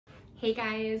Hey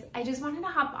guys, I just wanted to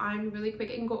hop on really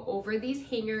quick and go over these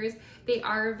hangers. They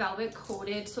are velvet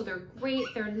coated, so they're great.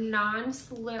 They're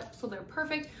non-slip, so they're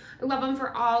perfect. I love them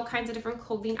for all kinds of different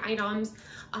clothing items.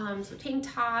 So tank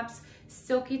tops,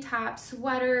 silky tops,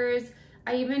 sweaters.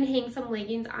 I even hang some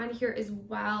leggings on here as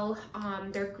well.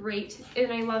 They're great,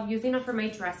 and I love using them for my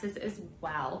dresses as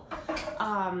well.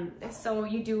 So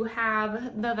you do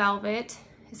have the velvet,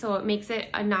 so it makes it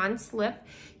a non-slip.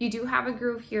 You do have a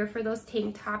groove here for those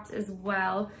tank tops as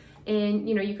well. And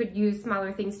you know, you could use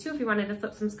smaller things too if you wanted to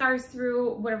slip some scarves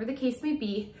through, whatever the case may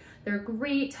be. They're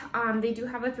great. They do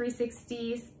have a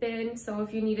 360 spin, so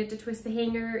if you needed to twist the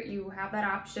hanger, you have that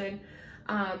option.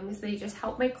 So they just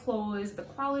help my clothes, the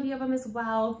quality of them as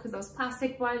well, because those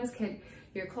plastic ones can,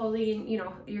 your clothing, you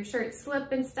know, your shirt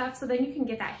slip and stuff, so then you can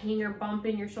get that hanger bump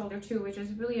in your shoulder too, which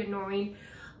is really annoying.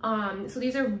 So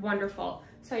these are wonderful.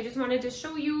 So I just wanted to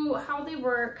show you how they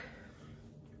work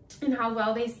and how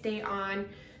well they stay on.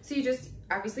 So you just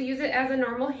obviously use it as a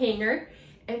normal hanger,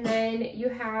 and then you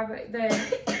have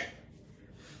the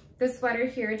sweater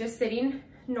here just sitting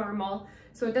normal,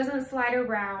 so it doesn't slide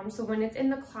around. So when it's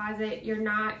in the closet,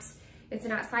 it's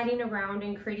not sliding around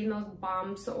and creating those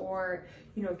bumps or,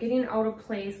 you know, getting out of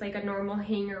place like a normal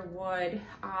hanger would,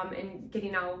 and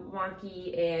getting all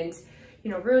wonky and, you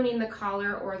know, ruining the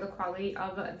collar or the quality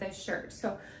of the shirt.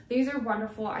 So these are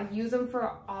wonderful. I use them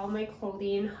for all my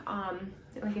clothing.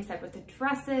 Like I said, with the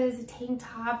dresses, tank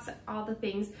tops, all the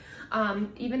things,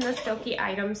 even the silky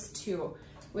items too,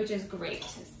 which is great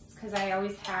because I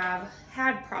always have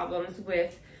had problems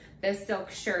with the silk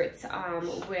shirts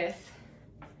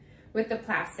with the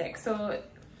plastic. So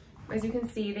as you can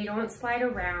see, they don't slide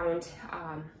around.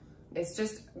 It's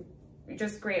just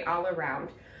great all around.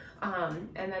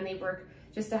 And then they work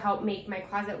just to help make my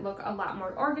closet look a lot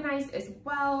more organized as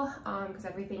well, because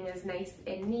everything is nice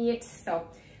and neat. So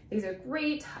these are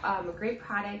great, a great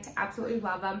product, absolutely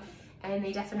love them, and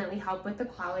they definitely help with the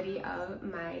quality of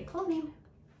my clothing.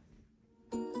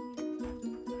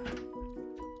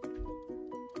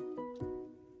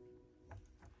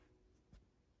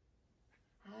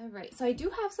 Right, so I do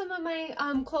have some of my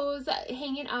clothes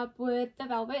hanging up with the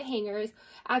velvet hangers.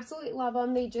 Absolutely love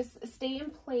them. They just stay in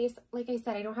place. Like I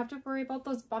said, I don't have to worry about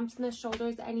those bumps in the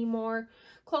shoulders anymore.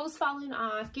 Clothes falling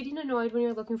off, getting annoyed when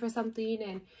you're looking for something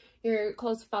and your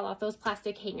clothes fall off those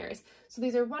plastic hangers. So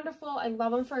these are wonderful. I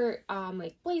love them for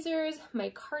like blazers, my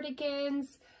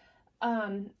cardigans,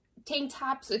 tank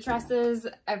tops, dresses,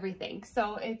 everything.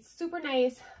 So it's super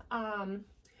nice.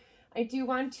 I do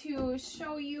want to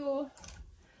show you.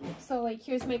 So like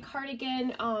here's my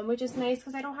cardigan, which is nice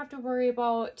because I don't have to worry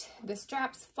about the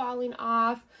straps falling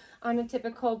off on a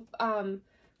typical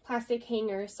plastic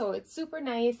hanger. So it's super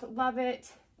nice, love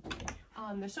it.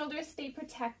 The shoulders stay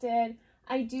protected.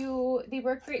 They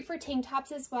work great for tank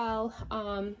tops as well.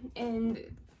 And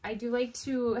I do like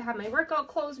to have my workout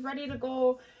clothes ready to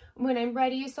go when I'm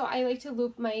ready. So I like to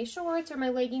loop my shorts or my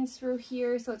leggings through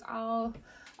here, so it's all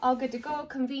good to go,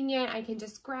 convenient. I can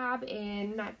just grab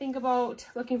and not think about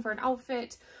looking for an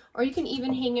outfit, or you can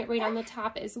even hang it right on the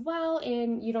top as well,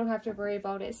 and you don't have to worry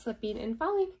about it slipping and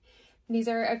falling. These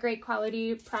are a great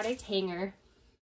quality product hanger.